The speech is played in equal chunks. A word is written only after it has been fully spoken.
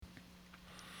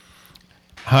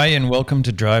Hi, and welcome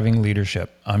to Driving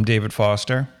Leadership. I'm David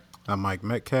Foster. I'm Mike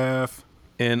Metcalf.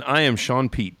 And I am Sean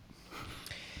Pete.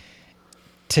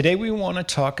 Today we want to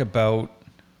talk about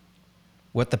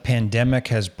what the pandemic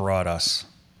has brought us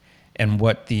and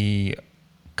what the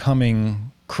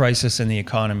coming crisis in the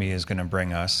economy is going to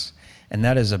bring us. And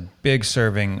that is a big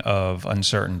serving of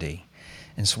uncertainty.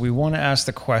 And so we want to ask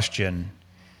the question,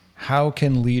 how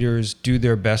can leaders do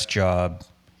their best job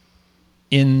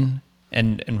in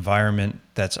an environment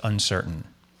that's uncertain?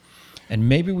 And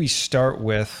maybe we start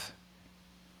with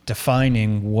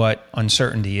defining what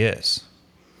uncertainty is.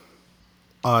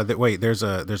 Wait, there's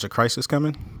a crisis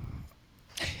coming.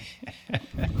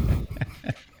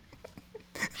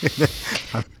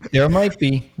 There might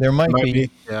be. Might be.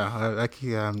 Yeah,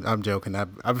 I'm joking.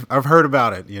 I've heard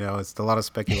about it. It's a lot of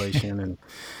speculation, and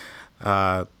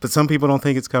but some people don't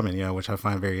think it's coming. Which I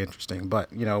find very interesting.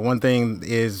 But one thing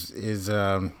is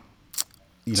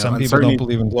some people don't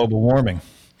believe in global warming.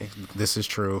 This is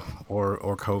true, or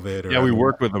COVID. Yeah, we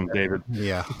work with them, David.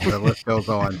 Yeah, the list goes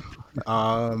on.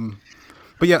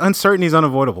 But yeah, uncertainty is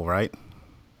unavoidable, right?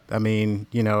 I mean,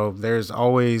 there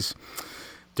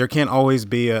can't always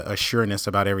be a sureness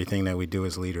about everything that we do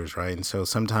as leaders, right? And so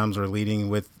sometimes we're leading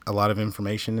with a lot of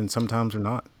information, and sometimes we're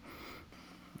not.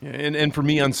 Yeah, and for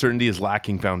me, uncertainty is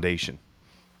lacking foundation,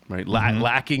 right?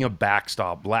 Lacking a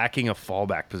backstop, lacking a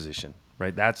fallback position,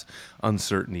 right? That's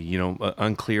uncertainty,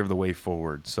 unclear of the way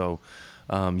forward. So,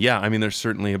 there's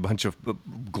certainly a bunch of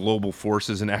global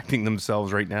forces enacting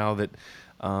themselves right now that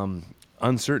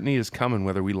uncertainty is coming,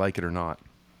 whether we like it or not.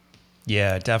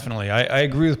 Yeah, definitely. I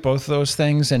agree with both of those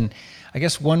things. And I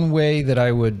guess one way that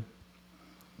I would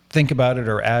think about it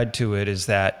or add to it is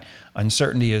that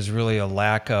uncertainty is really a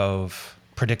lack of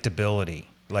predictability,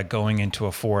 like going into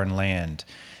a foreign land.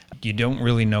 You don't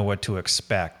really know what to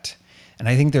expect. And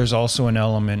I think there's also an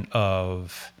element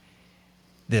of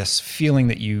this feeling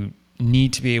that you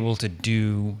need to be able to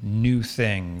do new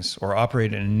things or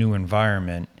operate in a new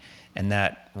environment, and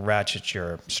that ratchets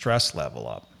your stress level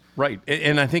up. Right.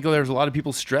 And I think there's a lot of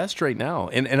people stressed right now.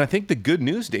 And I think the good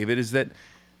news, David, is that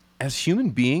as human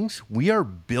beings, we are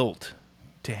built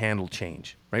to handle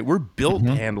change, right? We're built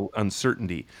to handle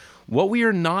uncertainty. What we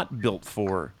are not built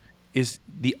for is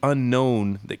the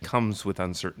unknown that comes with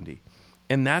uncertainty.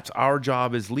 And that's our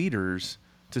job as leaders,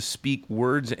 to speak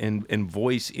words and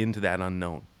voice into that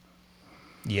unknown.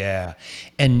 Yeah.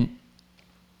 And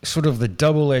sort of the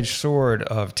double-edged sword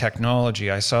of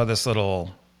technology, I saw this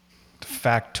little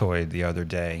factoid the other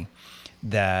day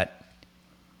that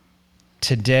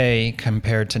today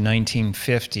compared to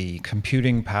 1950,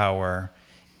 computing power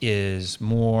is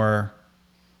more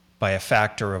by a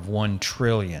factor of 1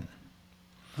 trillion.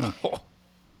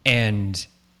 And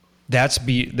that's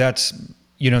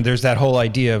there's that whole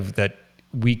idea of that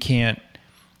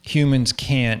humans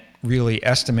can't really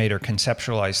estimate or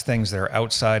conceptualize things that are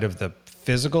outside of the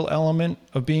physical element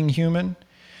of being human,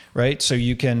 right? So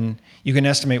you can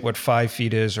estimate what 5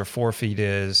 feet is or 4 feet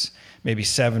is, maybe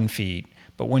 7 feet.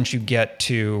 But once you get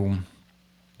to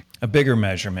a bigger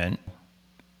measurement,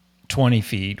 20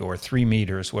 feet or 3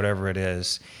 meters, whatever it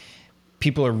is,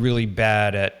 people are really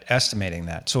bad at estimating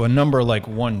that. So a number like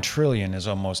 1 trillion is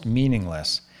almost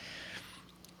meaningless.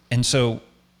 And so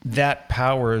that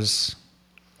powers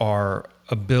our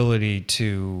ability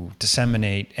to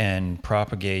disseminate and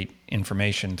propagate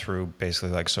information through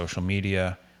basically like social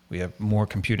media. We have more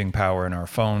computing power in our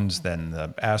phones than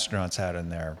the astronauts had in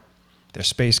their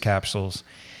space capsules.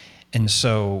 And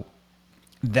so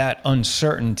that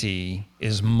uncertainty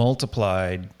is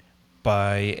multiplied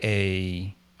by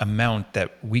a amount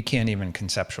that we can't even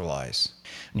conceptualize.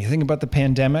 When you think about the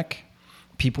pandemic,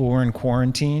 people were in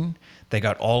quarantine. They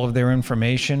got all of their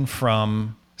information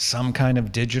from some kind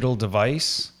of digital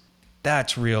device.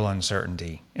 That's real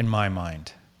uncertainty in my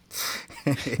mind.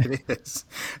 It is.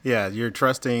 Yeah, you're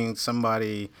trusting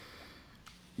somebody.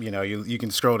 You can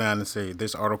scroll down and say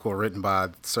this article written by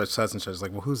such and such.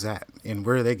 Like, well, who's that? And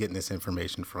where are they getting this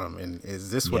information from? And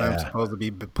is this what I'm supposed to be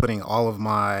putting all of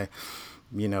my,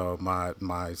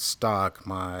 my stock,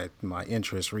 my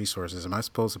interest, resources? Am I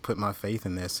supposed to put my faith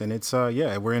in this? And it's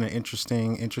we're in an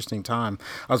interesting time.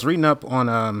 I was reading up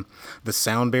on the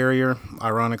sound barrier,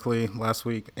 ironically, last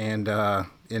week, and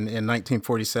in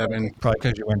 1947. Probably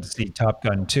because you went to see Top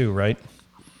Gun 2, right?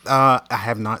 I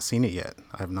have not seen it yet.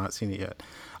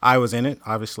 I was in it,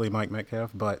 obviously, Mike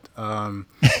Metcalf, but I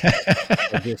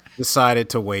just decided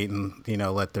to wait and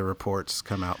let the reports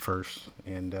come out first.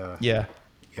 And yeah,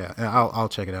 and I'll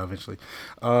check it out eventually.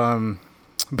 But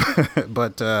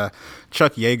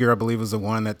Chuck Yeager, I believe, was the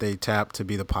one that they tapped to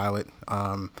be the pilot.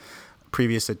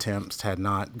 Previous attempts had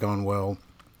not gone well.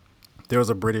 there was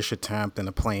a British attempt and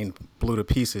the plane blew to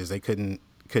pieces. They couldn't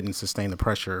sustain the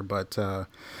pressure. But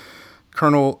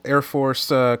Air Force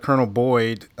Colonel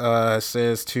Boyd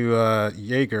says to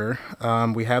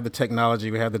Yeager, "We have the technology,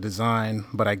 we have the design,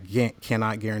 but I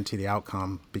cannot guarantee the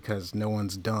outcome because no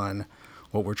one's done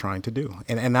what we're trying to do."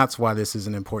 And that's why this is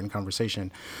an important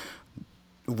conversation.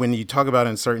 When you talk about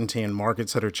uncertainty in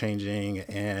markets that are changing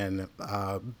and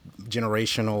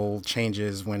generational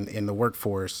changes when in the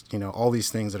workforce, all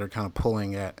these things that are kind of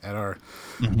pulling at our,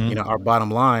 our bottom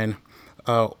line,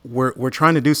 we're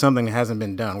trying to do something that hasn't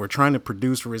been done. We're trying to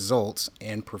produce results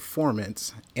and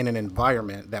performance in an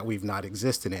environment that we've not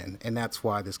existed in. And that's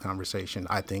why this conversation,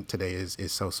 I think, today is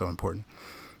so important.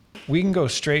 We can go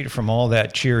straight from all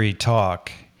that cheery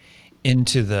talk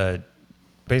into the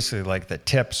basically like the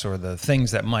tips or the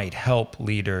things that might help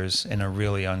leaders in a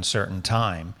really uncertain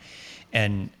time.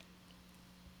 And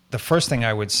the first thing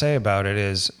I would say about it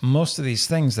is most of these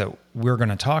things that we're going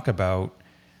to talk about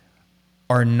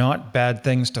are not bad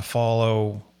things to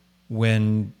follow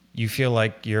when you feel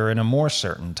like you're in a more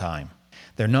certain time.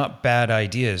 They're not bad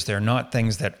ideas. They're not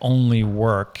things that only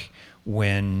work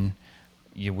when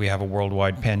we have a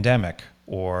worldwide pandemic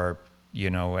or,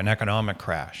 an economic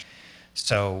crash.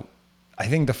 So I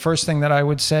think the first thing that I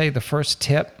would say, the first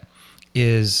tip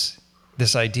is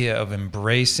this idea of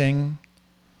embracing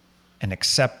and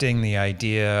accepting the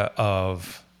idea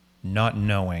of not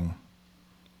knowing,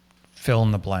 fill in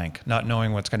the blank, not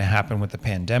knowing what's going to happen with the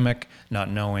pandemic, not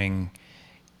knowing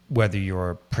whether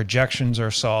your projections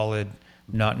are solid,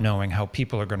 not knowing how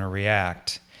people are going to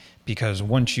react. Because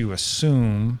once you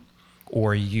assume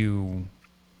or you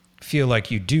feel like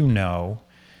you do know,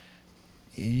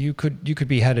 you could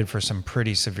be headed for some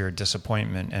pretty severe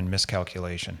disappointment and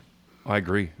miscalculation. I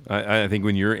agree. I think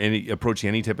when you're approaching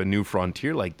any type of new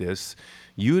frontier like this,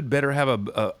 you had better have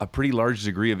a pretty large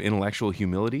degree of intellectual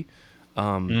humility,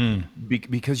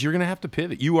 because you're going to have to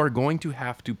pivot. You are going to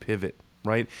have to pivot,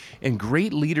 right? And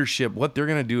great leadership, what they're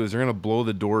going to do is they're going to blow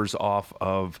the doors off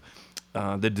of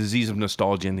the disease of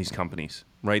nostalgia in these companies,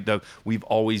 right? We've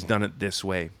always done it this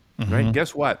way, right?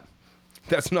 Guess what?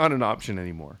 That's not an option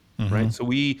anymore. Right. So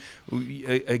we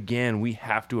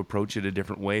have to approach it a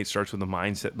different way. It starts with the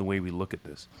mindset and the way we look at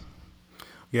this.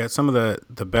 Yeah. Some of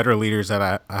the better leaders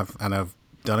that I've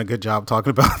done a good job talking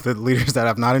about the leaders that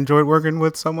I've not enjoyed working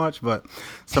with so much, but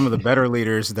some of the better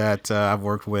leaders that I've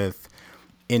worked with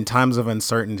in times of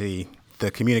uncertainty, the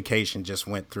communication just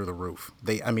went through the roof.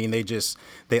 They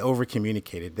over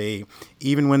communicated.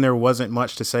 Even when there wasn't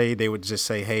much to say, they would just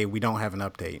say, "Hey, we don't have an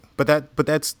update." But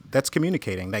that's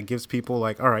communicating. That gives people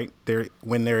like, all right,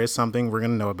 when there is something, we're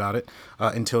going to know about it.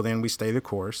 Until then, we stay the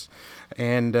course.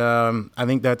 And I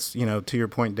think that's, to your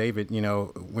point, David,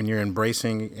 when you're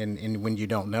embracing and when you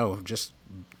don't know, just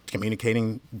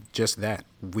communicating just that.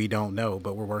 We don't know,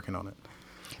 but we're working on it.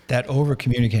 That over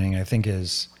communicating, I think,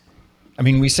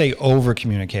 we say over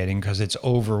communicating because it's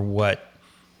over what,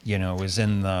 is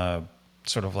in the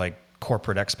sort of like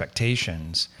corporate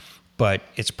expectations, but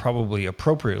it's probably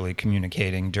appropriately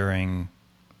communicating during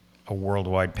a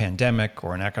worldwide pandemic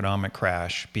or an economic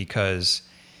crash, because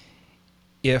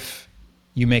if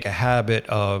you make a habit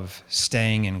of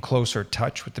staying in closer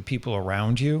touch with the people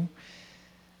around you,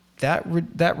 that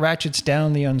ratchets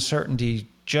down the uncertainty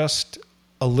just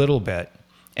a little bit,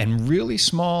 and really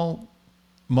small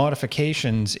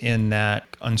modifications in that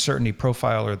uncertainty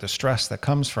profile or the stress that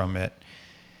comes from it,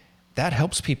 that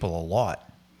helps people a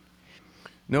lot.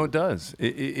 No, it does.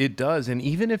 It does. And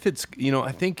even if it's,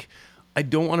 I think I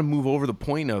don't want to move over the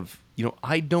point of,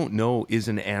 I don't know is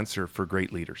an answer for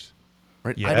great leaders,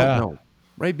 right? Yeah. I don't know,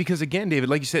 right? Because again, David,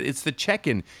 like you said, it's the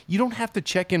check-in. You don't have to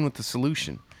check in with the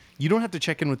solution. You don't have to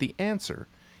check in with the answer.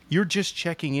 You're just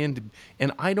checking in.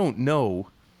 And I don't know,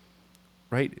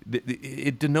 right?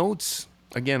 It denotes,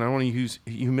 again, I don't want to use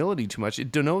humility too much.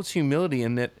 It denotes humility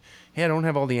in that, hey, I don't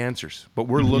have all the answers, but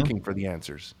we're looking for the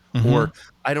answers. Or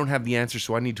I don't have the answers,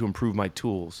 so I need to improve my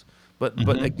tools.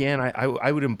 But again,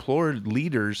 I would implore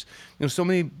leaders, so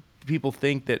many people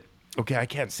think that, okay, I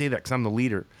can't say that because I'm the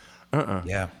leader.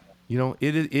 Yeah.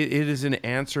 It is an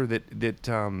answer that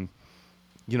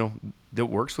that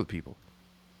works with people.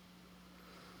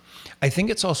 I think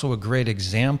it's also a great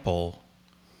example,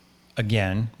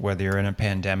 again, whether you're in a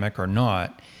pandemic or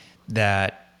not,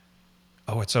 that,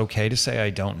 it's okay to say I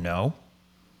don't know,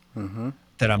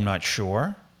 that I'm not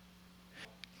sure.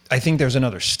 I think there's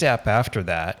another step after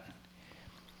that.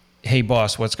 Hey,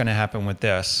 boss, what's going to happen with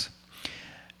this?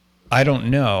 I don't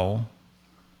know,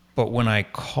 but when I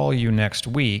call you next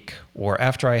week or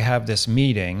after I have this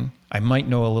meeting, I might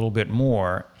know a little bit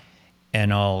more,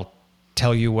 and I'll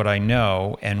tell you what I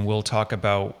know, and we'll talk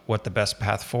about what the best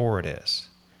path forward is.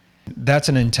 That's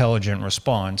an intelligent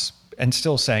response, and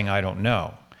still saying I don't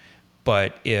know.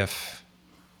 But if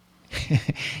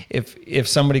if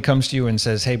somebody comes to you and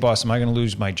says, "Hey boss, am I going to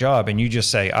lose my job?" and you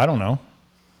just say, "I don't know."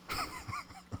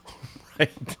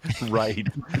 Right.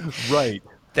 Right.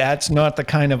 That's not the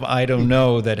kind of I don't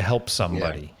know that helps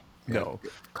somebody. No. No,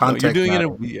 you're Context doing it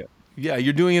matters. yeah,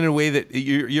 you're doing it in a way that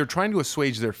you're trying to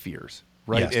assuage their fears,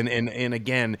 right? Yes. And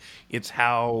again, it's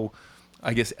how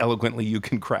I guess eloquently you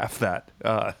can craft that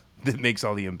that makes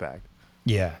all the impact.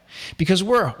 Yeah. Because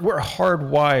we're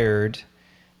hardwired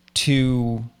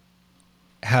to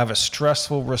have a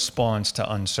stressful response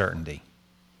to uncertainty.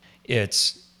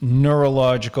 It's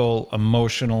neurological,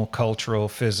 emotional, cultural,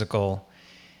 physical,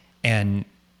 and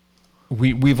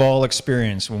we've all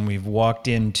experienced when we've walked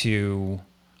into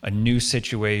a new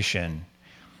situation,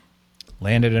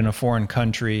 landed in a foreign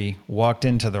country, walked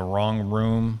into the wrong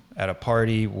room at a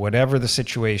party, whatever the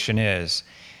situation is,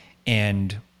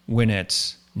 and when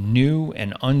it's new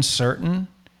and uncertain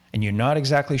and you're not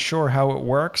exactly sure how it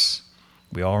works,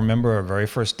 we all remember our very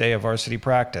first day of varsity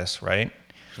practice, right?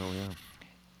 Oh yeah.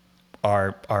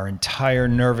 Our entire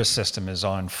nervous system is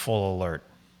on full alert.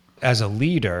 As a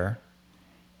leader,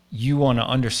 you want to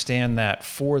understand that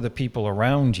for the people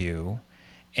around you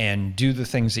and do the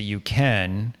things that you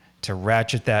can to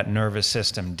ratchet that nervous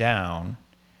system down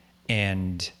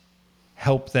and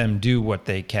help them do what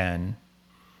they can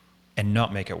and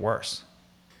not make it worse.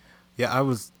 Yeah, I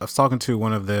was talking to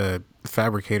one of the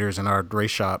fabricators in our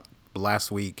race shop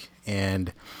last week,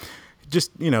 and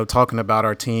just talking about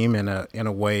our team in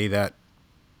a way that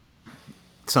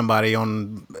somebody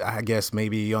on, I guess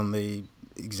maybe on the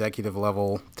executive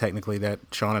level, technically, that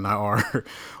Shaun and I are,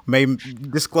 maybe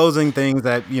disclosing things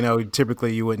that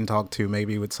typically you wouldn't talk to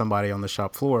maybe with somebody on the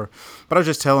shop floor. But I was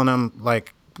just telling them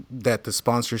like that the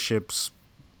sponsorships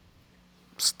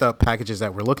stuff packages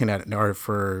that we're looking at are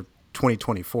for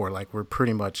 2024. Like we're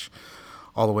pretty much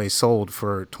all the way sold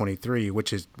for 23,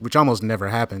 which almost never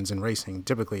happens in racing.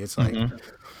 Typically, it's like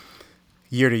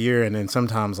year to year, and then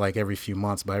sometimes like every few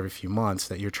months, by every few months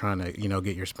that you're trying to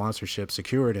get your sponsorship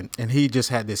secured. And he just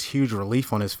had this huge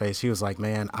relief on his face. He was like,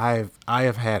 "Man, I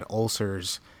have had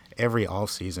ulcers every off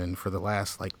season for the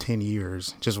last like 10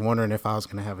 years, just wondering if I was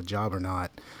going to have a job or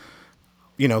not."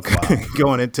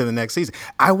 Going into the next season.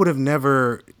 I would have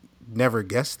never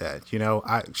guessed that.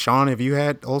 Shaun, have you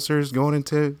had ulcers going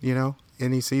into,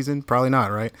 any season? Probably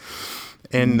not, right?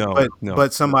 And No, no.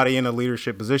 but somebody in a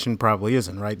leadership position probably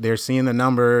isn't, right? They're seeing the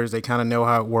numbers, they kind of know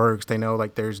how it works. They know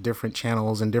like there's different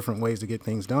channels and different ways to get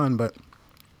things done, but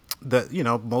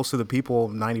most of the people,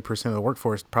 90% of the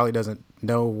workforce probably doesn't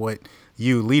know what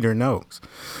you leader knows.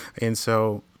 And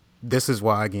so this is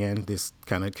why, again, this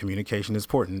kind of communication is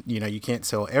important. You can't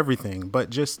sell everything,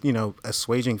 but just,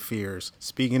 assuaging fears,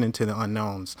 speaking into the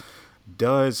unknowns.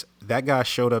 That guy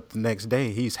showed up the next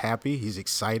day. He's happy. He's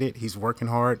excited. He's working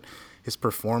hard. His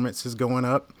performance is going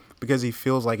up because he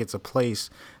feels like it's a place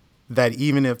that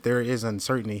even if there is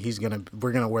uncertainty,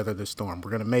 we're going to weather the storm. We're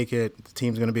going to make it. The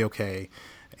team's going to be okay.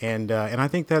 And I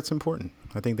think that's important.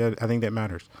 I think that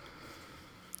matters.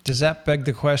 Does that beg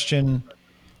the question,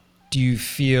 do you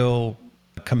feel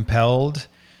compelled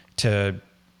to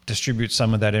distribute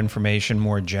some of that information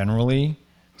more generally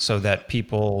so that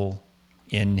people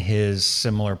in his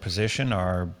similar position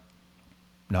are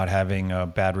not having a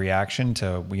bad reaction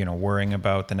to, worrying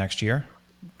about the next year?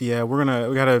 Yeah, we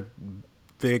got a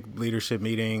big leadership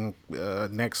meeting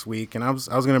next week, and I was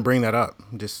gonna bring that up,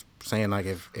 just saying like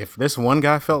if this one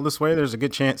guy felt this way, there's a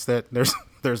good chance that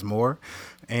there's more,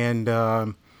 and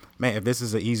man, if this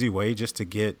is an easy way just to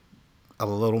get a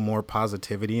little more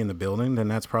positivity in the building, then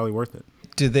that's probably worth it.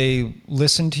 Do they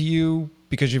listen to you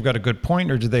because you've got a good point,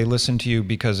 or do they listen to you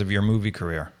because of your movie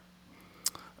career?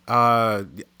 That's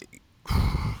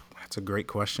a great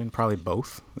question. Probably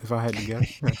both, if I had to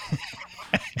guess.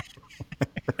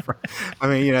 I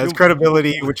mean, it's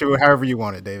credibility, however you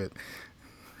want it, David.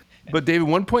 But David,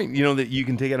 one point that you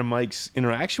can take out of Mike's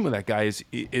interaction with that guy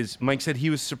is Mike said he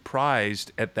was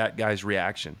surprised at that guy's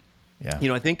reaction.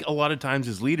 Yeah. I think a lot of times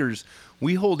as leaders,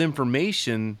 we hold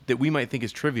information that we might think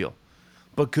is trivial,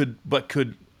 but could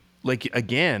like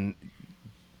again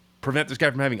prevent this guy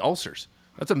from having ulcers.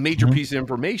 That's a major piece of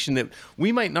information that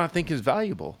we might not think is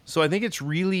valuable. So I think it's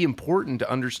really important to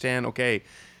understand, okay,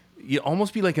 you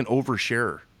almost be like an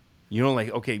oversharer. Like,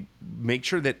 okay, make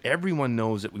sure that everyone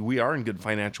knows that we are in good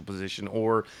financial position,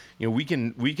 or, we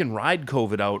can ride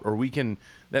COVID out, or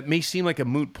that may seem like a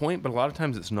moot point, but a lot of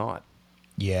times it's not.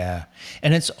 Yeah.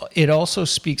 And it also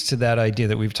speaks to that idea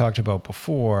that we've talked about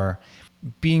before.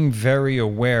 being very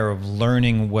aware of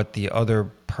learning what the other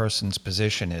person's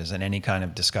position is in any kind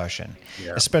of discussion,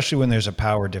 Yeah. especially when there's a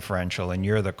power differential and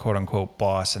you're the quote unquote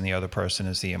boss and the other person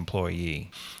is the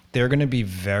employee. They're going to be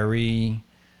very,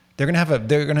 they're going to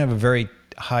have a very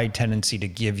high tendency to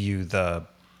give you the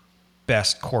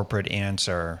best corporate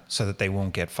answer so that they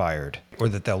won't get fired or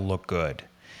that they'll look good.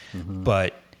 Mm-hmm.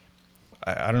 But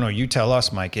I don't know, you tell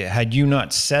us, Mike, had you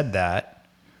not said that,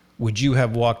 would you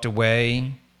have walked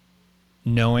away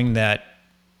knowing that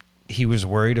he was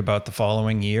worried about the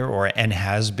following year and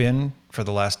has been for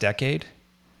the last decade?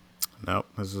 Nope.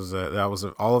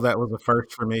 All of that was a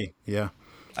first for me. Yeah.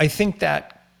 I think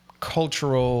that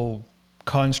cultural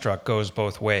construct goes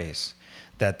both ways,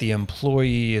 that the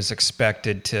employee is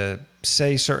expected to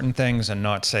say certain things and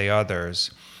not say others,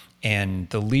 and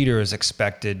the leader is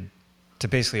expected to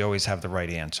basically always have the right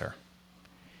answer.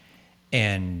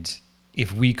 And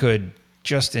if we could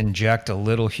just inject a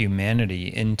little humanity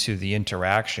into the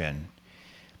interaction,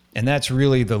 and that's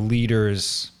really the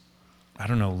leader's, I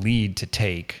don't know, lead to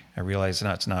take. I realize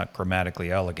that's not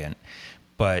grammatically elegant,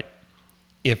 but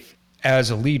if as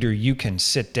a leader you can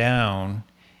sit down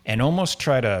and almost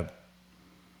try to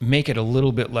make it a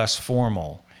little bit less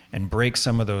formal and break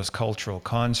some of those cultural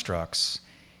constructs,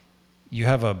 you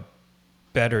have a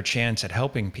better chance at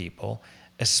helping people,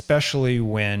 especially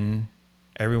when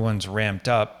everyone's ramped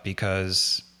up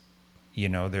because,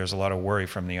 there's a lot of worry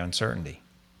from the uncertainty.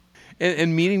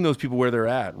 And meeting those people where they're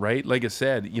at, right? Like I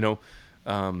said,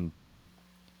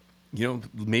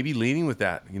 maybe leading with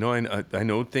that. I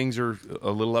know things are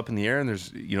a little up in the air, and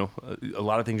there's, a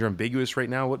lot of things are ambiguous right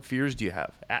now. What fears do you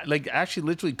have? Like actually,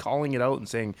 literally calling it out and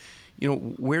saying,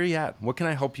 where are you at? What can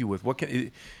I help you with?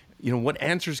 What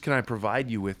answers can I provide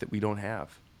you with that we don't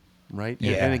have? Right. And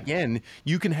Yeah. again,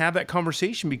 you can have that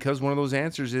conversation because one of those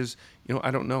answers is,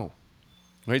 I don't know.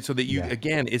 Right. So that Yeah.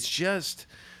 again, it's just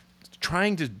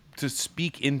trying to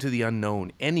speak into the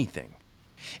unknown, anything.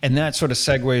 And that sort of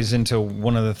segues into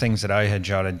one of the things that I had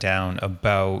jotted down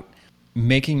about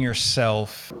making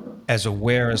yourself as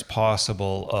aware as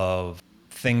possible of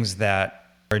things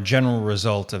that are a general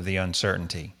result of the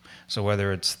uncertainty. So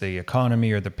whether it's the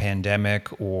economy or the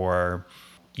pandemic, or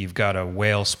you've got a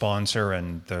whale sponsor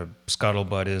and the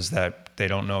scuttlebutt is that they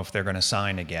don't know if they're going to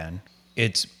sign again.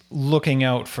 It's looking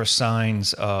out for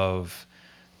signs of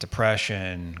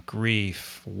depression,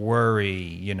 grief,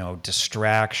 worry,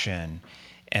 distraction.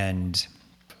 And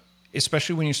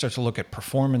especially when you start to look at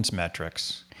performance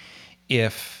metrics,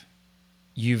 if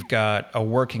you've got a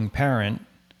working parent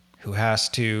who has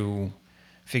to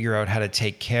figure out how to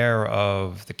take care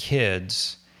of the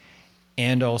kids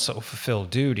and also fulfill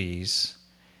duties,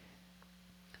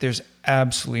 there's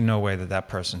absolutely no way that that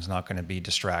person's not going to be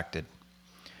distracted.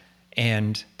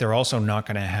 And they're also not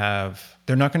going to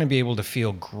they're not going to be able to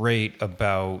feel great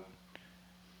about,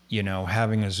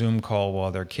 having a Zoom call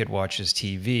while their kid watches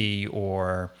TV,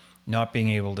 or not being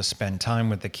able to spend time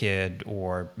with the kid,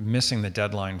 or missing the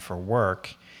deadline for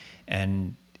work.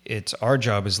 And it's our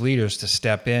job as leaders to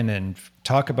step in and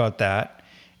talk about that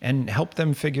and help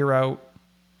them figure out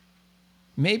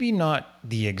maybe not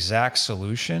the exact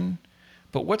solution,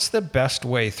 but what's the best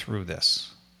way through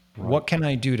this? Right. What can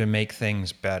I do to make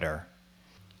things better?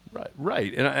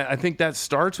 Right. And I think that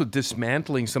starts with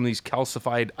dismantling some of these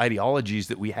calcified ideologies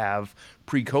that we have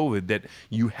pre-COVID, that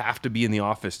you have to be in the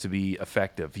office to be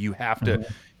effective. You have to,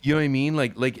 you know what I mean?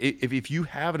 Like if you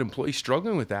have an employee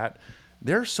struggling with that,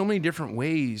 there are so many different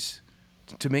ways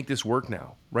to make this work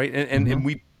now, right? And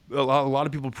we a lot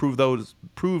of people proved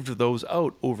those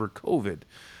out over COVID.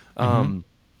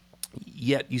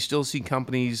 Yet you still see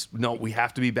companies, no, we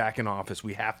have to be back in office.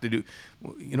 We have to do,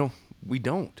 we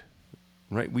don't.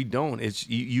 Right, we don't. It's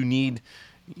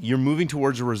you're moving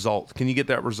towards a result. Can you get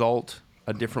that result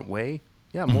a different way?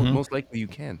 Yeah, most likely you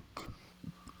can.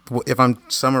 Well, if I'm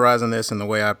summarizing this in the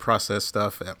way I process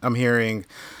stuff, I'm hearing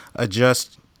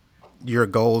adjust your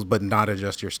goals, but not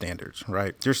adjust your standards,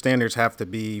 right? Your standards have to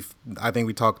be, I think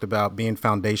we talked about being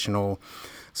foundational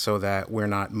so that we're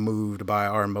not moved by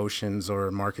our emotions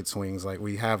or market swings. Like,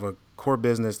 we have a core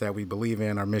business that we believe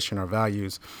in, our mission, our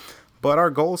values. But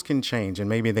our goals can change, and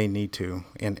maybe they need to,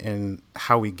 and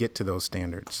how we get to those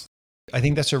standards. I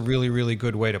think that's a really, really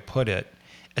good way to put it,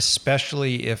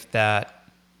 especially if that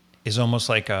is almost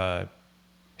like a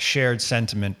shared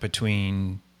sentiment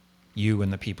between you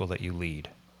and the people that you lead,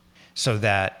 so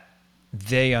that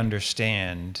they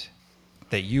understand,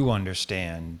 that you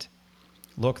understand,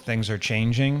 look, things are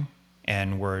changing,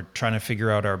 and we're trying to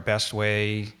figure out our best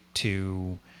way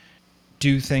to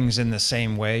do things in the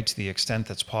same way to the extent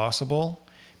that's possible,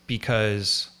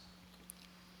 because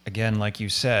again, like you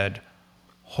said,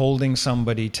 holding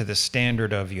somebody to the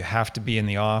standard of you have to be in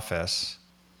the office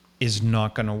is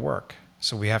not going to work.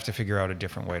 So we have to figure out a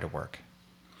different way to work.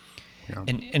 Yeah.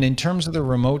 And in terms of the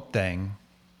remote thing,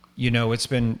 it's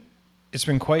been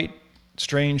quite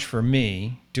strange for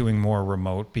me doing more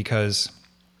remote, because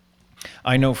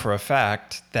I know for a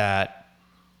fact that,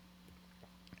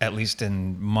 at least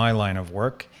in my line of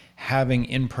work, having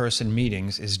in-person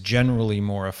meetings is generally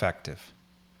more effective.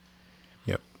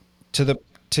 Yep.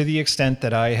 To the extent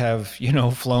that I have,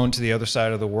 flown to the other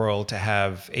side of the world to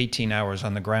have 18 hours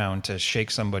on the ground to shake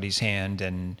somebody's hand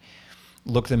and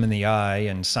look them in the eye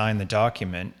and sign the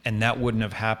document, and that wouldn't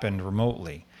have happened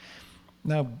remotely.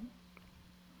 Now,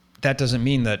 that doesn't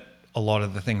mean that a lot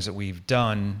of the things that we've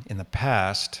done in the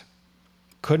past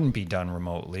couldn't be done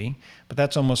remotely, but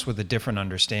that's almost with a different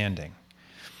understanding.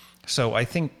 So I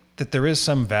think that there is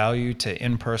some value to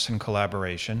in-person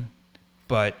collaboration,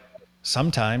 but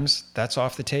sometimes that's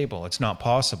off the table. It's not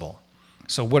possible.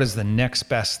 So what is the next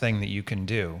best thing that you can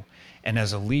do? And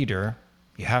as a leader,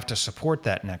 you have to support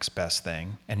that next best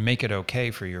thing and make it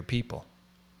okay for your people.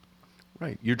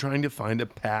 Right. You're trying to find a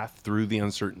path through the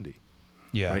uncertainty.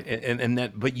 Yeah. Right. And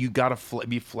that, but you got to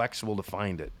be flexible to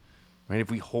find it. Right.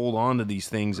 If we hold on to these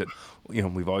things that,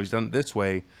 we've always done it this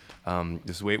way,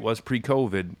 this is the way it was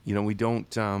pre-COVID, we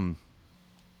don't,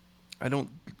 I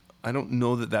don't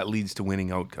know that leads to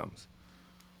winning outcomes.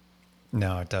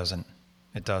 No, it doesn't.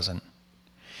 It doesn't.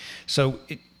 So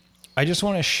I just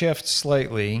want to shift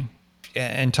slightly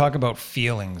and talk about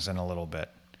feelings in a little bit,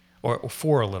 or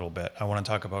for a little bit. I want to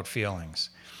talk about feelings.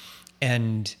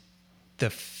 And the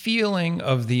feeling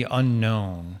of the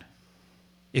unknown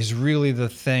is really the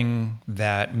thing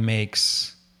that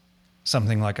makes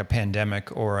something like a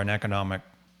pandemic or an economic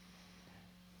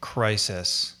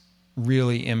crisis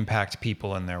really impact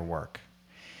people in their work.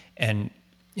 And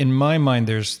in my mind,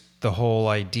 there's the whole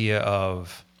idea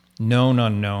of known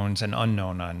unknowns and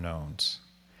unknown unknowns,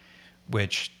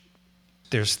 which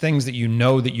there's things that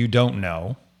that you don't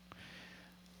know,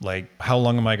 like how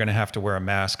long am I going to have to wear a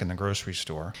mask in the grocery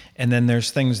store? And then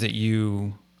there's things that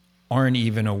you aren't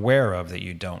even aware of that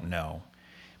you don't know.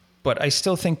 But I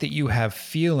still think that you have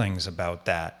feelings about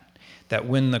that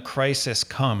when the crisis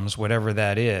comes, whatever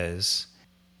that is,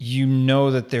 you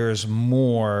know that there's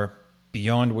more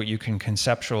beyond what you can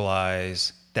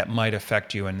conceptualize that might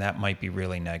affect you, and that might be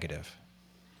really negative.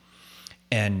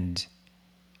 And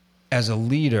as a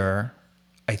leader,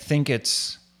 I think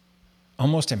it's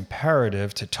almost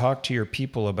imperative to talk to your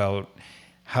people about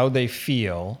how they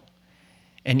feel,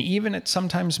 and even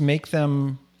sometimes make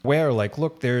them aware, like,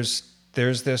 look, there's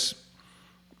this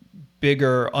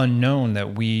bigger unknown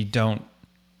that we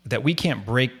can't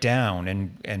break down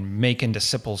and make into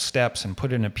simple steps and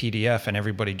put in a PDF and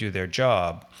everybody do their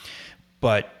job.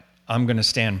 But I'm going to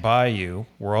stand by you.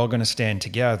 We're all going to stand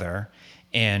together.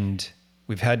 And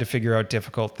we've had to figure out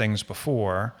difficult things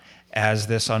before. As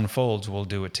this unfolds, we'll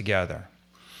do it together.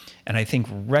 And I think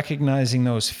recognizing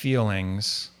those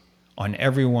feelings on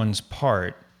everyone's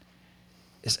part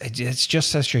it's just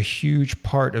such a huge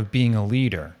part of being a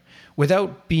leader,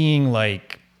 without being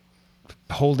like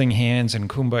holding hands and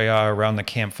kumbaya around the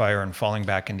campfire and falling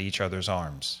back into each other's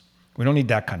arms. We don't need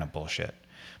that kind of bullshit,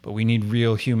 but we need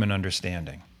real human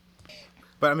understanding.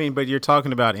 But you're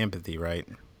talking about empathy, right?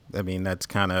 I mean, that's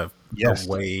kind of Yes. a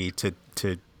way to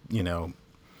no,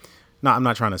 I'm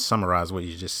not trying to summarize what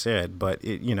you just said, but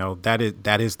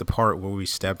that is the part where we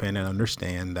step in and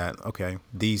understand that, okay,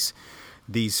 these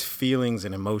feelings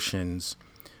and emotions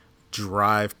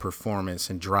drive performance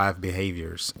and drive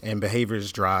behaviors, and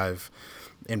behaviors drive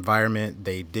environment.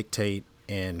 They dictate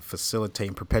and facilitate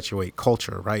and perpetuate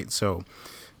culture, right? So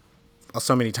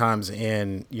many times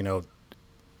in,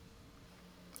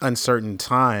 uncertain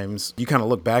times, you kind of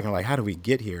look back and like, how do we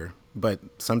get here? But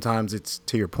sometimes it's,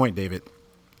 to your point, David,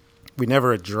 we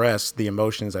never addressed the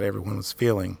emotions that everyone was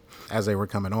feeling as they were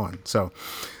coming on. So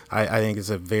I think it's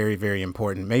a very, very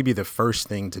important, maybe the first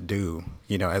thing to do,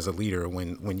 as a leader,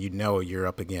 when you're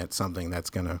up against something that's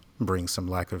going to bring some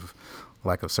lack of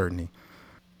certainty.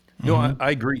 No,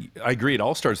 I agree. I agree. It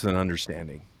all starts with an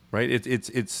understanding, right?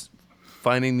 It's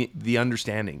finding the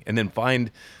understanding, and then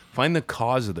find the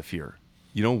cause of the fear.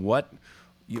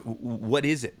 What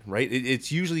is it, right?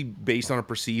 It's usually based on a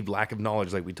perceived lack of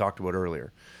knowledge, like we talked about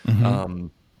earlier.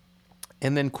 And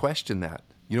then question that.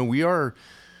 We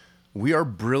are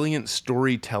brilliant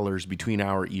storytellers between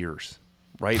our ears,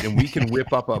 right? And we can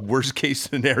whip up a worst case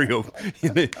scenario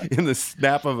in the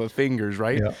snap of a fingers,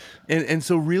 right? Yeah. And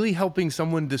so really helping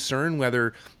someone discern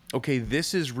whether, okay,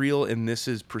 this is real and this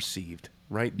is perceived,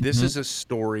 right? This is a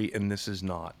story and this is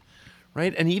not,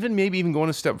 right? And maybe even going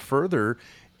a step further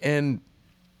and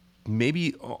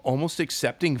maybe almost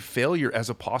accepting failure as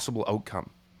a possible outcome,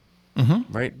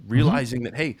 right? Realizing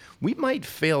that, hey, we might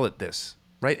fail at this,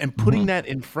 right? And putting that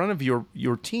in front of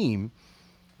your team,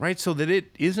 right? So that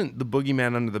it isn't the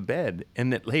boogeyman under the bed,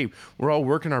 and that, hey, we're all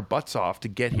working our butts off to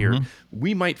get here.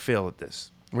 We might fail at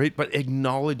this, right? But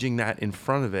acknowledging that in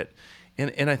front of it.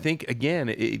 And I think, again,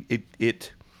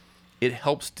 it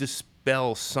helps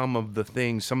dispel some of the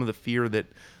things, some of the fear that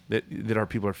our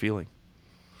people are feeling.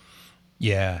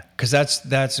 Yeah, because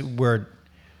that's where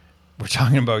we're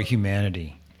talking about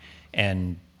humanity,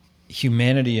 and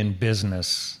humanity in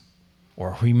business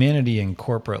or humanity in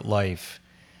corporate life.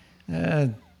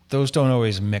 Those don't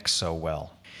always mix so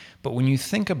well. But when you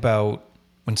think about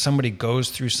when somebody goes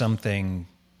through something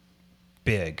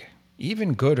big,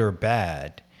 even good or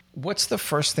bad, what's the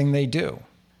first thing they do?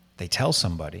 They tell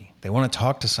somebody. They want to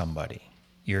talk to somebody.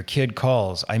 Your kid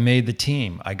calls, I made the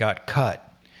team, I got cut.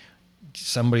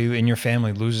 Somebody in your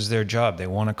family loses their job. They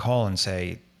want to call and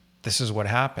say, this is what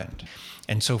happened.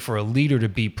 And so for a leader to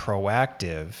be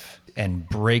proactive and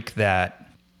break that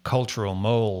cultural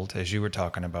mold, as you were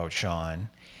talking about, Shaun,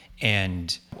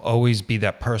 and always be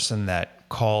that person that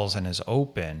calls and is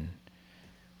open,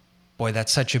 boy,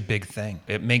 that's such a big thing.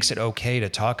 It makes it okay to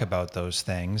talk about those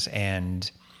things. And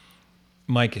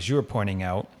Mike, as you were pointing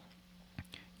out,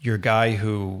 your guy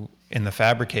who in the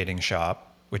fabricating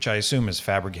shop, which I assume is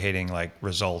fabricating like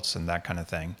results and that kind of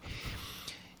thing,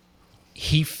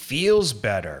 he feels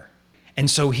better. And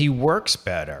so he works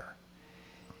better.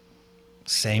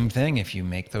 Same thing if you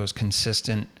make those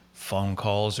consistent phone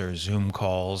calls or Zoom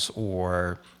calls,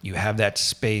 or you have that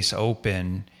space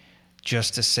open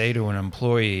just to say to an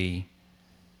employee,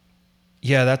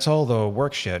 yeah, that's all the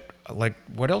work shit. Like,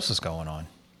 what else is going on?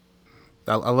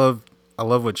 I love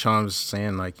what Sean's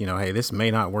saying. Like, hey, this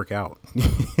may not work out.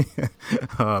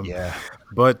 Yeah.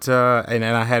 But and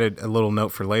I had a little note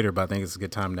for later, but I think it's a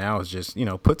good time now. Is just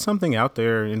put something out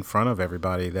there in front of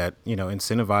everybody that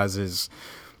incentivizes,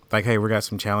 like, hey, we got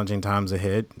some challenging times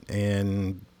ahead,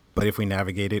 but if we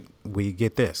navigate it, we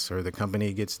get this, or the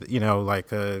company gets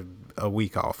like a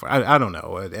week off. I don't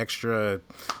know, an extra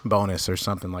bonus or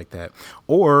something like that,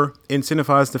 or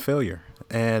incentivize the failure.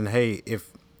 And hey,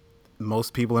 if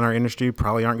most people in our industry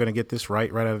probably aren't going to get this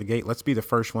right out of the gate, let's be the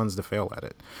first ones to fail at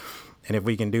it. And if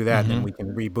we can do that, then we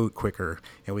can reboot quicker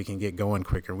and we can get going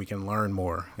quicker. We can learn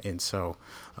more. And so,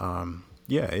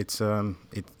 it's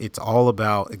all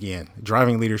about, again,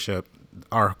 driving leadership.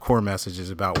 Our core message is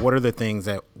about what are the things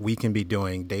that we can be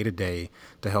doing day to day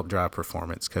to help drive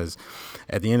performance. Because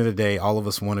at the end of the day, all of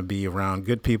us want to be around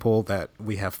good people that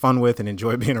we have fun with and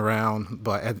enjoy being around.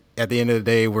 But at the end of the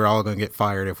day, we're all going to get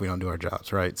fired if we don't do our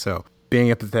jobs, right? So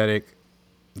being empathetic,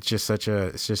 it's just such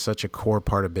a core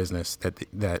part of business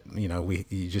that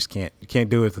you just can't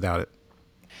do it without it.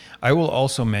 I will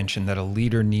also mention that a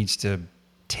leader needs to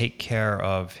take care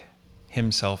of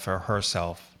himself or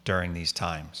herself during these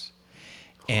times.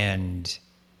 And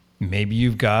maybe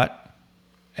you've got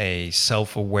a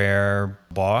self-aware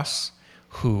boss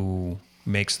who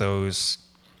makes those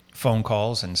phone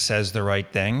calls and says the right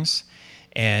things.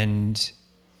 And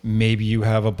maybe you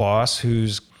have a boss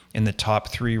who's in the top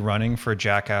 3 running for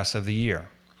Jackass of the Year.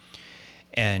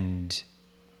 And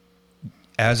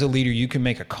as a leader, you can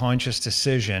make a conscious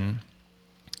decision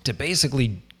to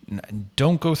basically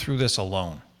don't go through this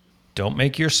alone. Don't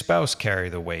make your spouse carry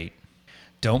the weight.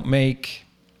 Don't make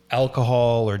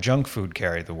alcohol or junk food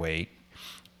carry the weight.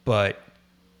 But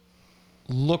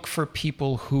look for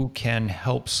people who can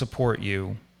help support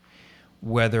you,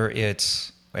 whether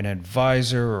it's an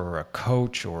advisor or a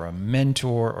coach or a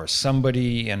mentor or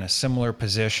somebody in a similar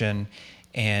position,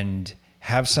 and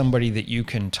have somebody that you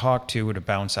can talk to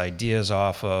bounce ideas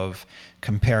off of,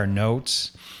 compare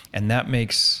notes, and that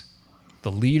makes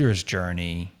the leader's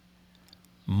journey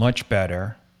much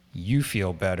better. You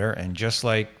feel better, and just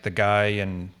like the guy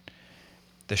in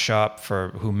the shop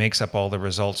who makes up all the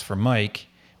results for Mike,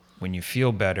 when you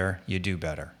feel better, you do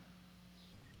better.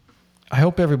 I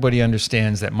hope everybody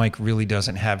understands that Mike really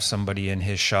doesn't have somebody in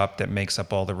his shop that makes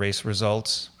up all the race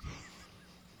results.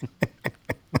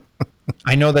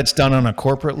 I know that's done on a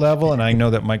corporate level, and I know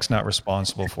that Mike's not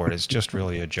responsible for it. It's just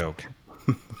really a joke.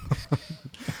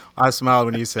 I smiled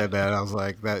when you said that. I was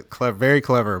like, very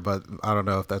clever, but I don't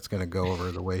know if that's going to go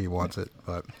over the way he wants it.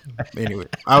 But anyway,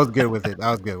 I was good with it.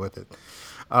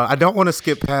 I don't want to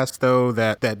skip past, though,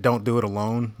 that don't do it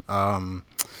alone.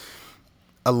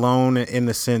 Alone in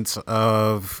the sense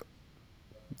of,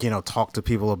 talk to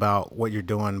people about what you're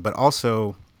doing, but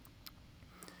also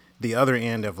the other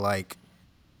end of like,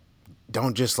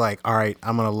 don't just like, all right,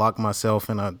 I'm going to lock myself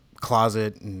in a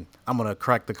closet and I'm going to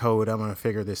crack the code. I'm going to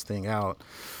figure this thing out.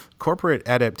 corporate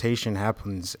adaptation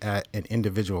happens at an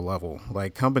individual level.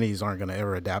 Like companies aren't going to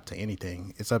ever adapt to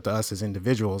anything. It's up to us as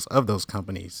individuals of those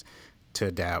companies to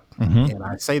adapt. And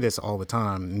I say this all the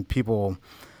time, and people,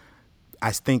 I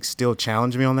think, still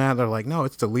challenge me on that. They're like, no,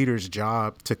 it's the leader's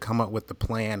job to come up with the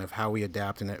plan of how we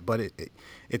adapt in it. But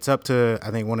it's up to,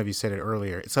 I think one of you said it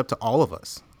earlier, it's up to all of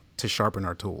us to sharpen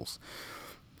our tools.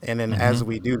 And then as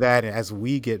we do that, and as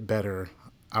we get better,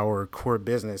 our core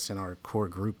business and our core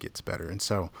group gets better. And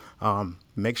so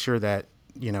make sure that,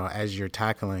 as you're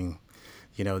tackling,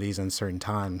 these uncertain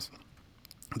times,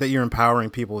 that you're empowering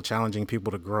people, challenging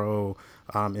people to grow,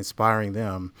 inspiring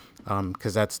them,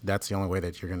 because that's the only way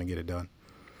that you're going to get it done.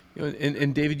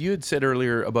 And David, you had said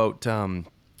earlier about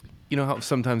how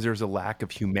sometimes there's a lack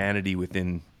of humanity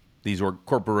within these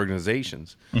corporate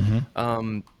organizations.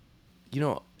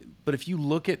 But if you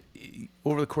look at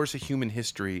over the course of human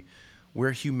history,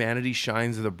 where humanity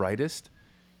shines the brightest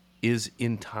is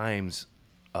in times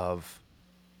of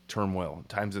turmoil,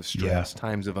 times of stress,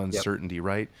 times of uncertainty,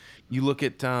 right? You look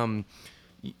at, we're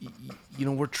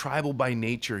tribal by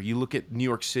nature. You look at New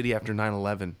York City after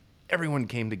 9/11, everyone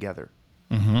came together,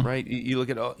 right? You look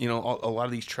at, a lot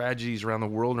of these tragedies around the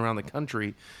world and around the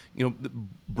country, in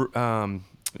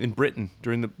Britain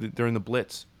during the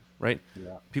Blitz, right?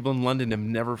 Yeah. People in London have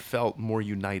never felt more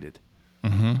united,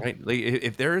 right? Like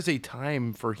if there is a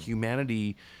time for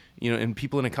humanity, and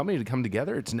people in a company to come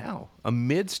together, it's now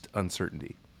amidst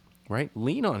uncertainty, right?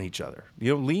 Lean on each other,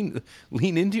 lean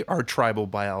into our tribal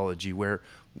biology where,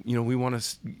 we want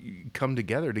to come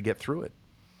together to get through it.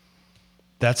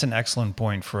 That's an excellent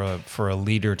point for a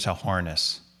leader to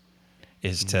harness,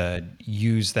 is to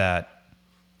use that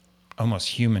almost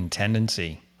human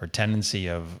tendency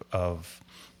of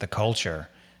the culture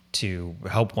to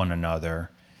help one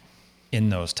another in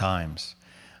those times.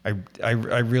 I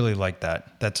really like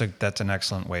that. That's an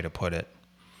excellent way to put it.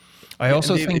 I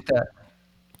also think that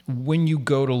when you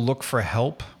go to look for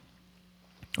help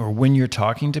or when you're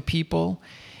talking to people,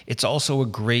 it's also a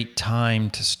great time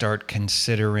to start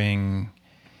considering,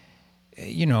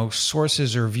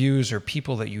 sources or views or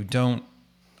people that you don't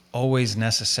always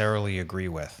necessarily agree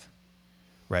with,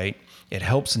 right? It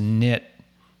helps knit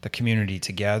the community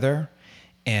together.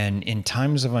 And in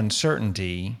times of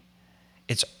uncertainty,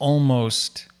 it's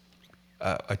almost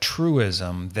a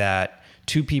truism that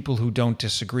two people who don't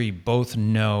disagree both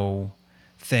know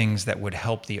things that would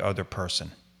help the other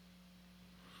person.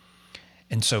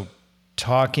 And so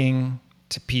talking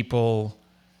to people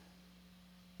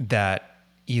that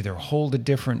either hold a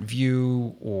different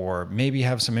view or maybe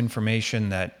have some information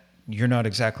that you're not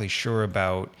exactly sure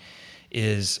about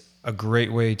is a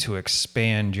great way to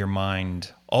expand your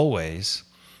mind always,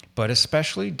 but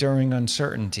especially during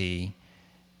uncertainty,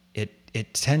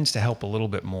 it tends to help a little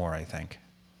bit more, I think.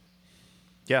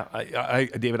 Yeah,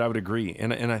 David, I would agree,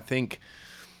 and I think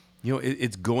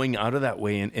it's going out of that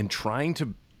way and trying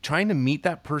to meet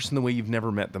that person the way you've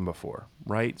never met them before,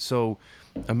 right? So,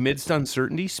 amidst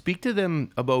uncertainty, speak to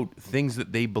them about things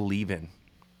that they believe in,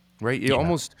 right? It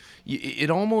almost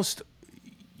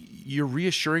you're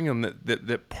reassuring them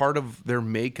that part of their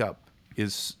makeup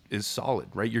is solid,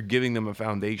 right? You're giving them a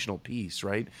foundational piece,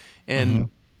 right? And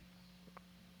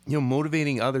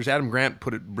motivating others. Adam Grant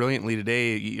put it brilliantly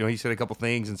today. He said a couple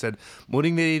things and said,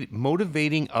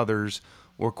 motivating others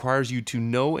requires you to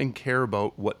know and care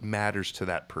about what matters to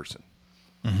that person,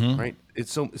 right?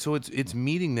 It's it's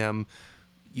meeting them,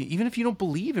 even if you don't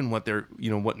believe in what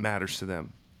what matters to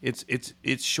them.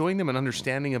 It's showing them an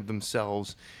understanding of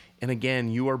themselves. And again,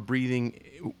 you are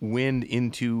breathing wind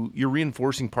you're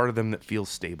reinforcing part of them that feels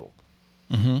stable.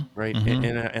 Right.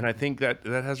 And I think that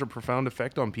has a profound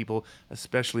effect on people,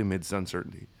 especially amidst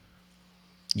uncertainty.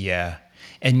 Yeah.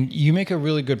 And you make a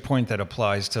really good point that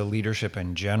applies to leadership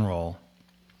in general.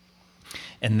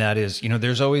 And that is, there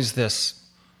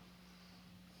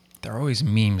are always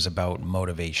memes about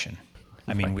motivation.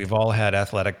 I mean, we've all had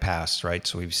athletic pasts, right?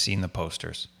 So we've seen the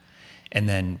posters. And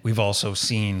then we've also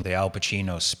seen the Al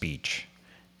Pacino speech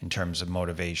in terms of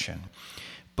motivation.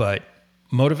 But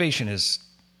motivation is,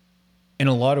 in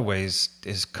a lot of ways,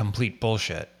 is complete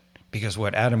bullshit, because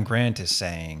what Adam Grant is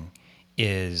saying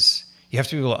is you have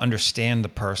to be able to understand the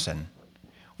person,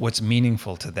 what's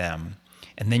meaningful to them,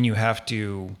 and then you have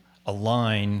to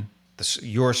align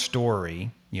your story,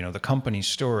 the company's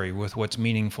story, with what's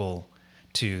meaningful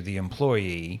to the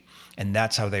employee, and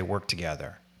that's how they work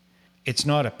together. It's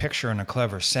not a picture and a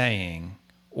clever saying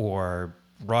or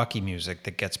Rocky music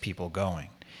that gets people going.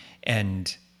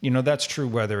 And that's true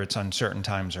whether it's uncertain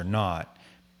times or not.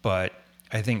 But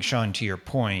I think, Shaun, to your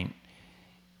point,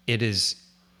 it is,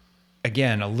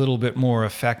 again, a little bit more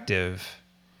effective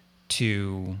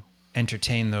to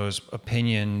entertain those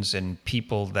opinions and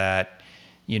people that,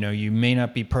 you may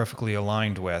not be perfectly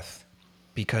aligned with,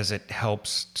 because it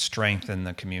helps strengthen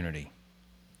the community.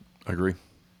 I agree.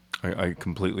 I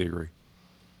completely agree.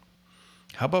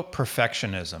 How about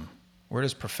perfectionism? Where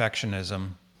does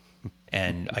perfectionism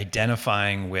and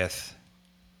identifying with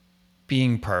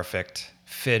being perfect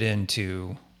fit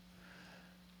into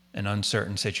an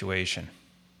uncertain situation?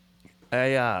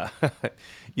 I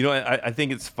I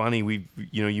think it's funny.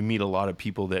 You meet a lot of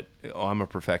people that, oh, I'm a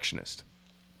perfectionist,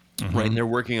 right? And they're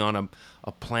working on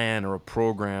a plan or a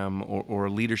program or a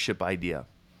leadership idea.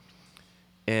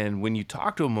 And when you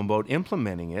talk to them about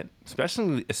implementing it,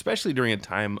 especially during a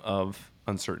time of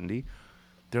uncertainty,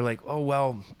 they're like, oh,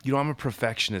 well, I'm a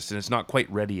perfectionist and it's not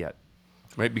quite ready yet,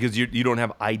 right? Because you don't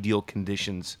have ideal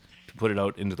conditions to put it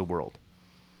out into the world.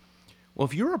 Well,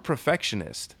 if you're a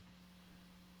perfectionist,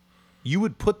 you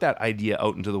would put that idea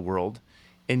out into the world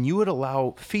and you would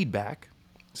allow feedback,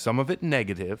 some of it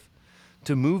negative,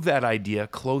 to move that idea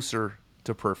closer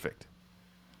to perfect.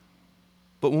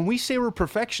 But when we say we're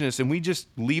perfectionists and we just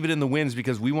leave it in the winds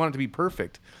because we want it to be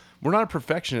perfect, we're not a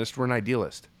perfectionist, we're an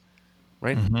idealist,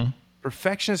 right?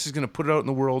 Perfectionist is going to put it out in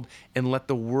the world and let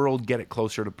the world get it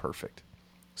closer to perfect.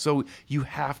 So you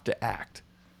have to act,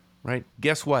 right?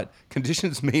 Guess what?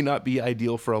 Conditions may not be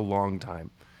ideal for a long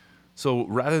time. So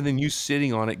rather than you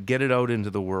sitting on it, get it out into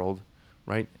the world,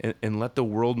 right? And let the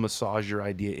world massage your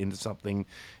idea into something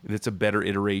that's a better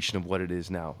iteration of what it is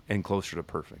now and closer to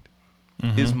perfect,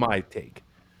 is my take.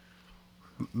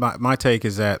 My take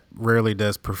is that rarely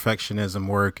does perfectionism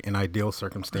work in ideal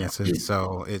circumstances.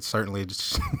 So it certainly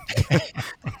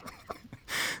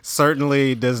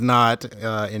certainly does not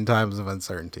in times of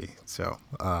uncertainty. So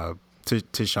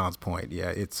to Sean's point,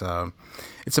 yeah, it's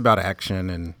about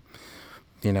action, and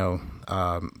you know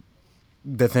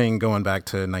the thing going back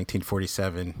to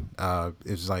 1947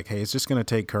 is like, hey, it's just going to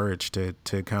take courage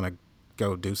to kind of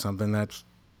go do something that's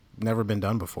never been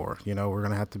done before. We're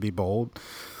going to have to be bold,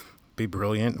 be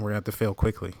brilliant, and we're going to have to fail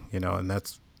quickly, and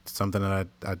that's something that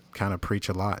I kind of preach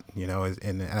a lot,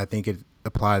 and I think it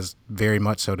applies very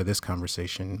much so to this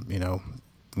conversation.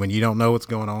 When you don't know what's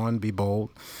going on, be bold,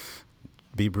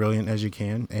 be brilliant as you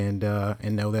can, and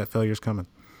know that failure's coming.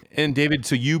 And David,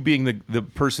 so you being the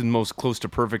person most close to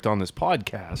perfect on this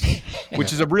podcast,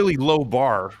 which is a really low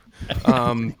bar,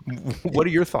 what are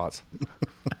your thoughts?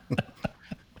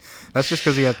 That's just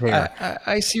because he has hair.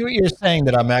 I see what you're saying,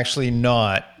 that I'm actually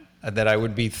not, that I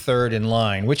would be third in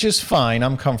line, which is fine.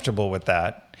 I'm comfortable with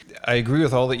that. I agree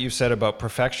with all that you've said about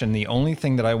perfection. The only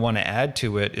thing that I want to add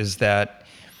to it is that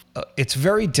it's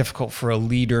very difficult for a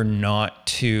leader not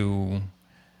to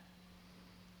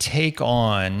take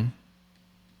on,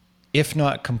 if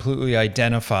not completely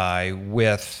identify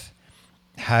with,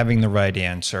 having the right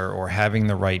answer or having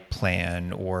the right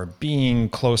plan or being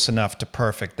close enough to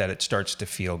perfect that it starts to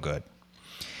feel good.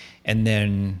 And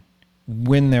then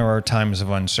when there are times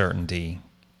of uncertainty,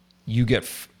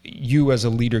 you as a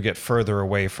leader get further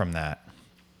away from that.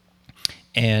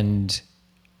 And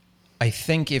I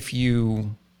think if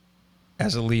you,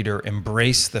 as a leader,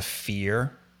 embrace the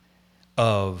fear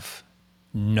of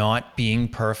not being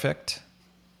perfect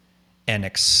and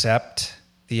accept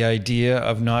the idea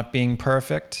of not being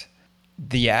perfect,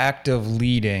 the act of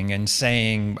leading and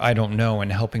saying, I don't know,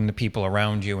 and helping the people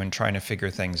around you and trying to figure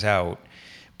things out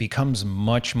becomes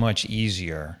much, much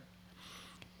easier.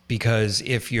 Because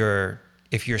if your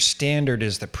standard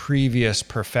is the previous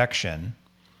perfection,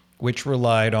 which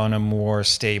relied on a more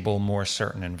stable, more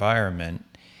certain environment,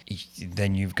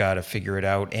 then you've got to figure it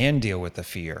out and deal with the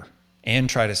fear and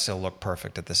try to still look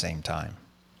perfect at the same time.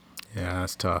 Yeah,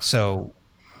 that's tough. So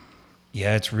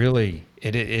yeah, it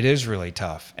is really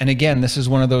tough. And again, this is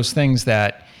one of those things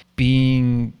that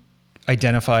being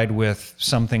identified with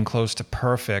something close to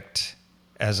perfect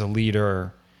as a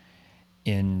leader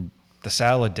in the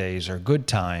salad days or good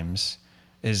times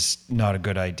is not a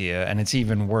good idea. And it's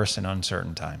even worse in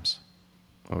uncertain times.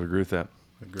 I would agree with that.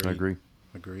 Agreed. I agree.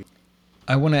 Agreed.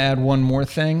 I want to add one more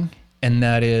thing, and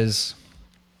that is,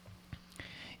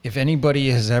 if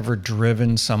anybody has ever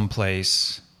driven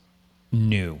someplace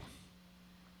new,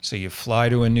 so you fly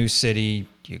to a new city,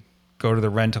 you go to the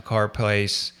rental car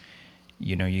place,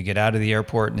 you get out of the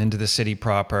airport and into the city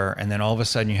proper, and then all of a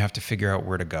sudden you have to figure out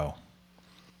where to go.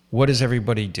 What does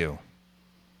everybody do?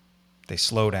 They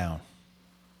slow down,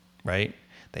 right?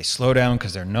 They slow down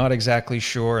because they're not exactly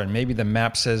sure, and maybe the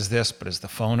map says this, but is the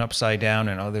phone upside down,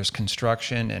 and there's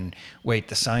construction, and wait,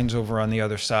 the sign's over on the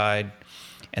other side,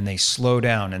 and they slow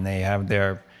down, and they have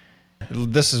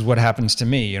this is what happens to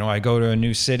me. I go to a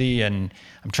new city, and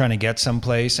I'm trying to get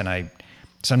someplace, and I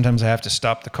Sometimes I have to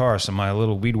stop the car so my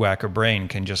little weed whacker brain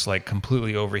can just like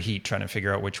completely overheat trying to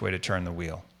figure out which way to turn the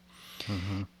wheel.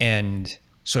 Mm-hmm. And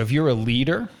so if you're a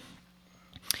leader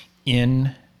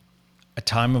in a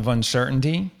time of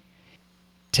uncertainty,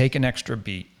 take an extra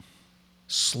beat.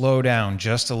 Slow down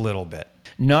just a little bit.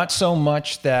 Not so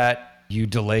much that you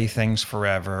delay things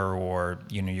forever or,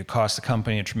 you cost the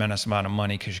company a tremendous amount of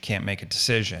money because you can't make a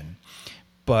decision.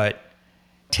 But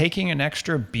taking an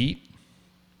extra beat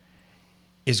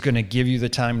is going to give you the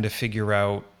time to figure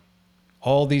out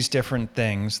all these different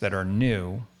things that are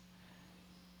new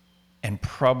and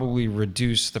probably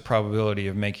reduce the probability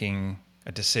of making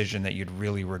a decision that you'd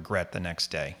really regret the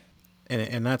next day.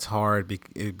 And that's hard.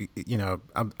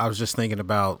 I was just thinking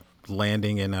about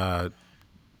landing in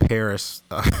Paris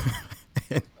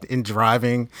in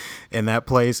driving in that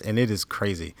place, and it is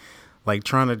crazy. Like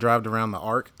trying to drive around the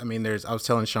arc. I mean, I was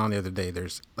telling Shaun the other day,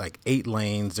 there's like 8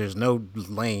 lanes. There's no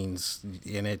lanes,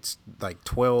 and it's like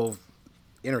 12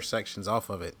 intersections off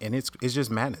of it, and it's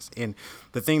just madness. And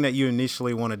the thing that you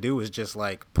initially want to do is just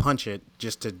like punch it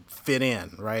just to fit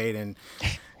in, right? And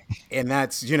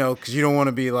that's because you don't want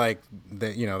to be like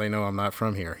that. They know I'm not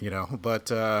from here, but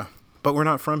we're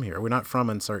not from here. We're not from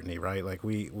uncertainty, right? Like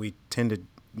we tend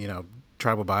to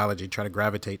tribal biology try to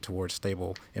gravitate towards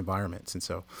stable environments, and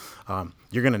so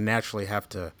you're going to naturally have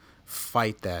to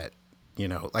fight that.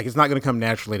 Like it's not going to come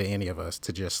naturally to any of us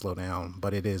to just slow down,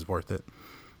 but it is worth it.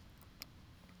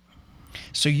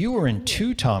 So you were in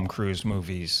 2 Tom Cruise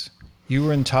movies. You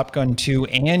were in Top Gun 2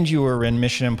 and you were in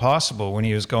Mission Impossible when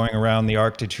he was going around the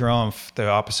Arc de Triomphe the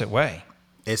opposite way.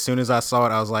 As soon as I saw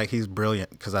it, I was like, he's brilliant,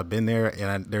 because I've been there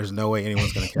and there's no way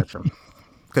anyone's going to catch him.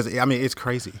 Because, I mean, it's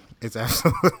crazy. It's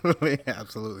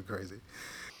absolutely crazy.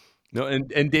 No,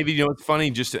 and David, it's funny,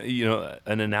 just, an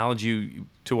analogy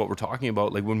to what we're talking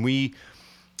about. Like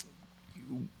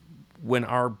when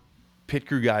our pit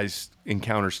crew guys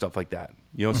encounter stuff like that,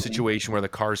 situation where the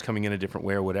car's coming in a different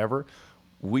way or whatever,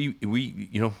 we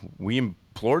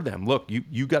implored them, look,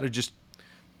 you got to just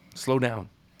slow down,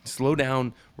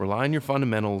 rely on your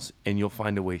fundamentals, and you'll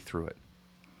find a way through it.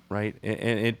 Right.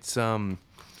 And it's,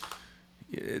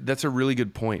 that's a really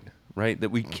good point, right? That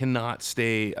we cannot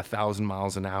stay 1,000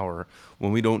 miles an hour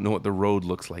when we don't know what the road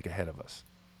looks like ahead of us.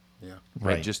 Yeah.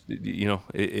 Right. Just,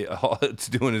 all it's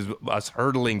doing is us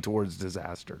hurtling towards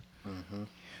disaster. Mm-hmm.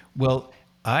 Well,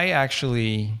 I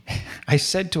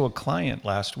said to a client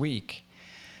last week,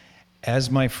 as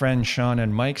my friend Shaun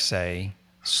and Mike say,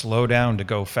 slow down to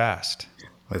go fast.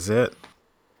 That's it.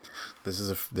 This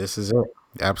is it.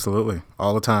 Absolutely.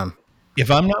 All the time. If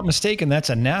I'm not mistaken, that's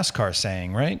a NASCAR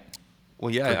saying, right?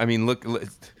 Well, yeah. I mean, look,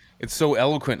 it's so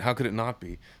eloquent. How could it not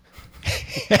be?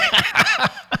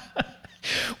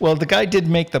 Well, the guy did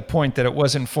make the point that it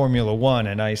wasn't Formula One,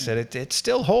 and I said it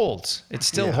still holds. It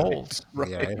still holds. Right.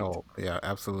 Yeah, it holds. Yeah,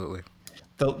 absolutely.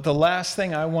 The last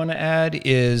thing I want to add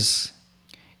is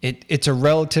it's a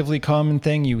relatively common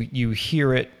thing. You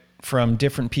hear it from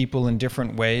different people in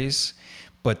different ways,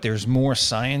 but there's more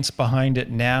science behind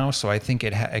it now, so I think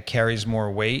it carries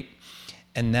more weight.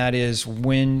 And that is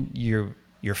when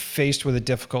you're faced with a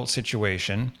difficult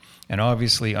situation, and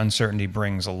obviously uncertainty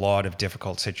brings a lot of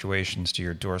difficult situations to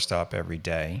your doorstep every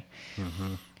day.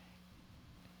 Mm-hmm.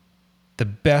 The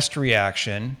best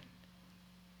reaction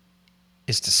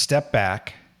is to step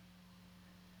back,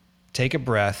 take a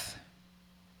breath,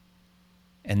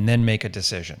 and then make a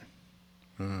decision.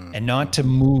 Mm-hmm. And not to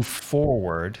move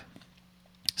forward.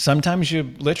 Sometimes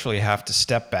you literally have to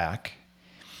step back,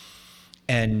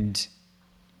 and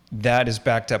that is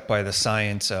backed up by the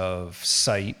science of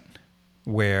sight,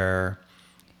 where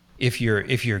if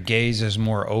your gaze is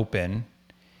more open,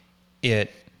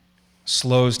 it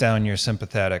slows down your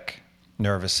sympathetic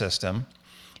nervous system,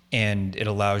 and it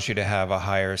allows you to have a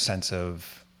higher sense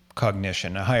of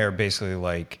cognition, a higher basically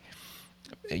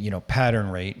pattern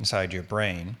rate inside your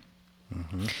brain.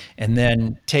 Mm-hmm. And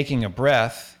then taking a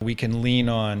breath, we can lean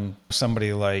on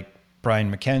somebody like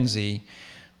Brian McKenzie,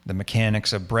 the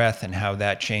mechanics of breath and how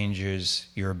that changes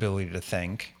your ability to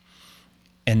think,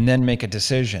 and then make a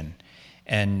decision.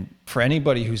 And for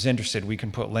anybody who's interested, we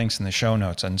can put links in the show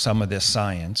notes on some of this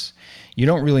science. You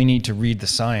don't really need to read the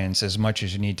science as much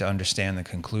as you need to understand the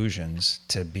conclusions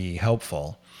to be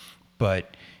helpful.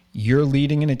 But you're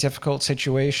leading in a difficult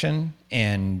situation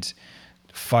and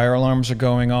fire alarms are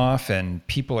going off and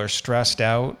people are stressed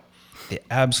out. The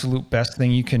absolute best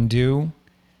thing you can do,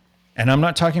 and I'm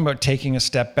not talking about taking a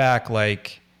step back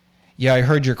like, yeah, I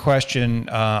heard your question.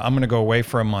 I'm going to go away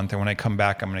for a month, and when I come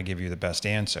back, I'm going to give you the best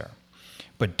answer.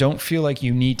 But don't feel like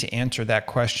you need to answer that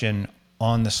question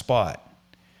on the spot.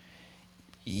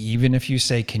 Even if you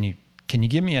say, can you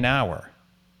give me an hour?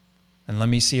 and let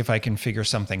me see if I can figure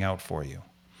something out for you.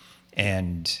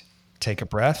 And take a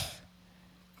breath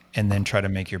and then try to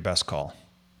make your best call.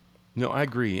 No, I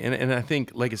agree, and I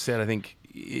think, like I said, I think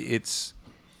it's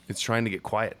trying to get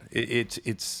quiet.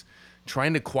 It's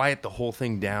trying to quiet the whole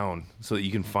thing down so that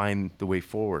you can find the way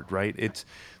forward. Right?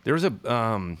 There's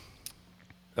a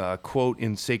quote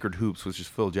in Sacred Hoops, which is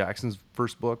Phil Jackson's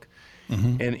first book,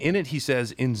 and in it he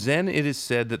says, "In Zen, it is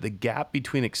said that the gap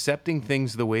between accepting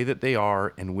things the way that they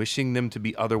are and wishing them to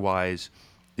be otherwise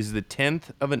is the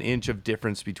 10th of an inch of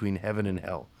difference between heaven and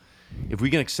hell. If we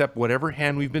can accept whatever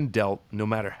hand we've been dealt, no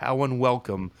matter how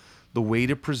unwelcome, the way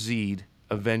to proceed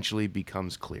eventually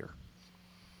becomes clear."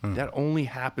 That only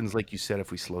happens, like you said,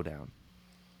 if we slow down.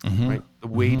 Right? The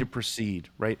way to proceed,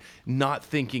 right? Not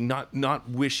thinking, not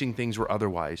wishing things were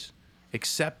otherwise,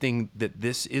 accepting that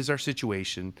this is our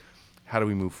situation. How do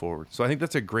we move forward? So I think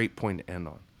that's a great point to end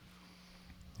on.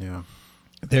 Yeah.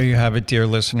 There you have it, dear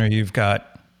listener. You've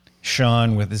got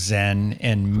Shaun with Zen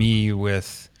and me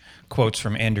with quotes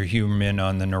from Andrew Huberman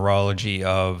on the neurology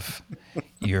of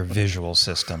your visual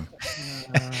system,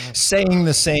 saying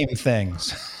the same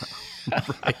things.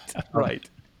 Right.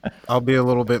 I'll be a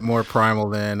little bit more primal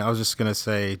then. I was just gonna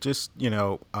say, just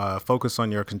focus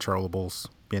on your controllables.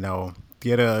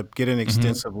 Get an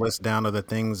extensive list down of the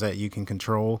things that you can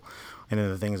control, and then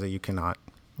the things that you cannot,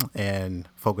 and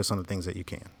focus on the things that you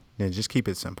can. And just keep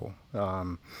it simple.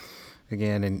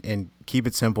 Again, and keep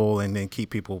it simple, and then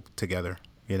keep people together.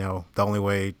 The only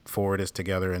way forward is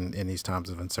together in these times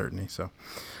of uncertainty. So,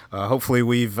 hopefully,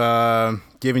 we've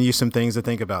given you some things to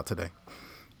think about today.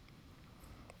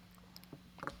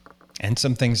 And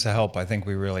some things to help. I think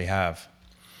we really have.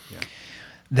 Yeah.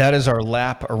 That is our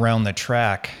lap around the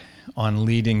track on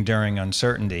leading during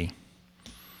uncertainty.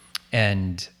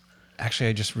 And actually,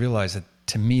 I just realized that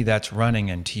to me, that's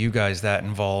running, and to you guys, that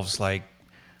involves like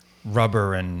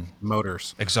rubber and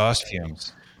Motors, exhaust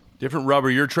fumes. Different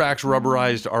rubber. Your track's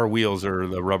rubberized. Our wheels are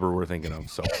the rubber we're thinking of.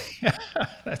 So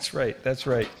That's right. That's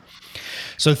right.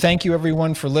 So thank you,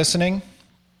 everyone, for listening.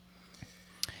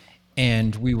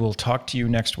 And we will talk to you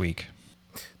next week.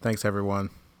 Thanks, everyone.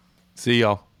 see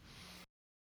y'all.